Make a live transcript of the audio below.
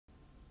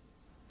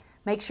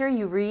Make sure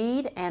you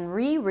read and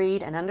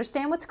reread and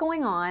understand what's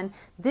going on.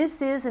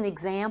 This is an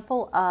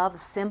example of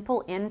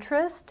simple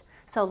interest.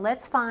 So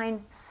let's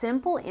find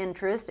simple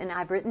interest, and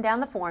I've written down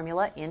the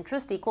formula.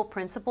 Interest equal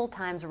principal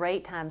times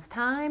rate times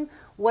time.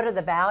 What are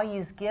the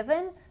values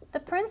given?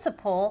 The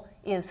principal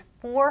is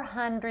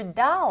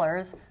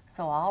 $400,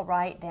 so I'll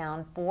write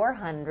down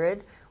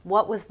 400.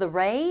 What was the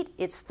rate?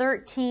 It's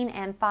 13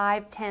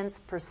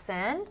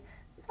 5/10%.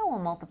 So we'll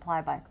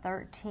multiply by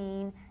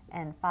 13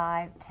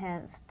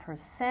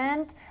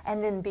 5/10%,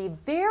 and then be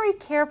very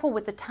careful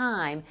with the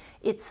time.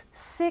 It's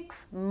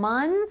 6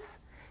 months.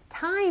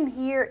 Time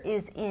here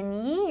is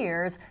in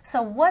years,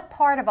 so what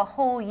part of a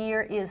whole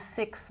year is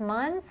 6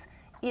 months?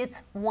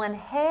 It's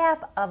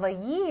 1/2 of a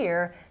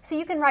year, so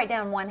you can write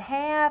down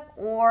 1/2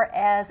 or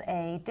as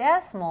a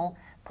decimal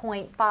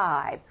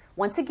 0.5.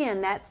 Once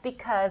again, that's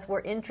because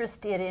we're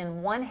interested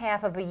in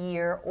 1/2 of a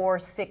year or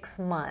 6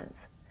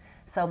 months.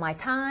 So my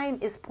time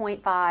is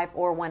 0.5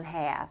 or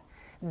 1/2.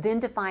 Then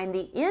to find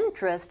the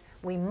interest,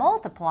 we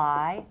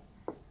multiply.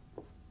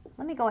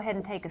 Let me go ahead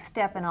and take a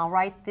step, and I'll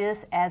write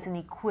this as an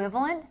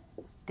equivalent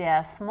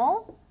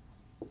decimal.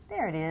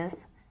 There it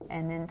is.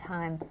 And then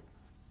times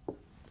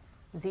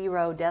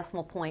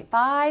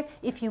 0.5.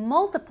 If you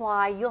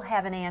multiply, you'll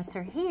have an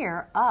answer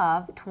here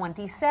of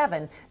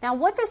 27. Now,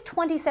 what does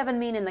 27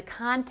 mean in the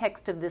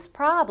context of this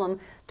problem?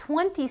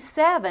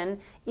 27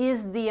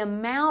 is the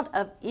amount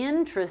of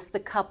interest the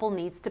couple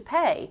needs to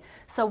pay.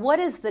 So what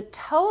is the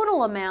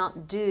total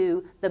amount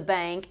due the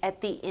bank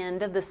at the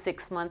end of the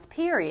 6-month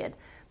period?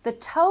 The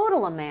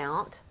total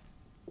amount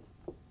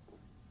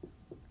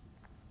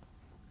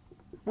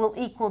will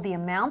equal the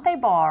amount they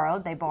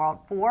borrowed. They borrowed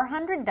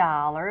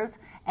 $400,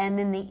 and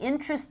then the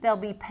interest they'll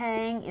be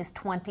paying is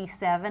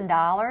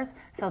 $27.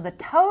 So the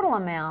total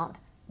amount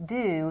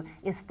due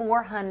is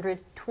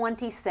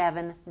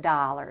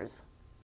 $427.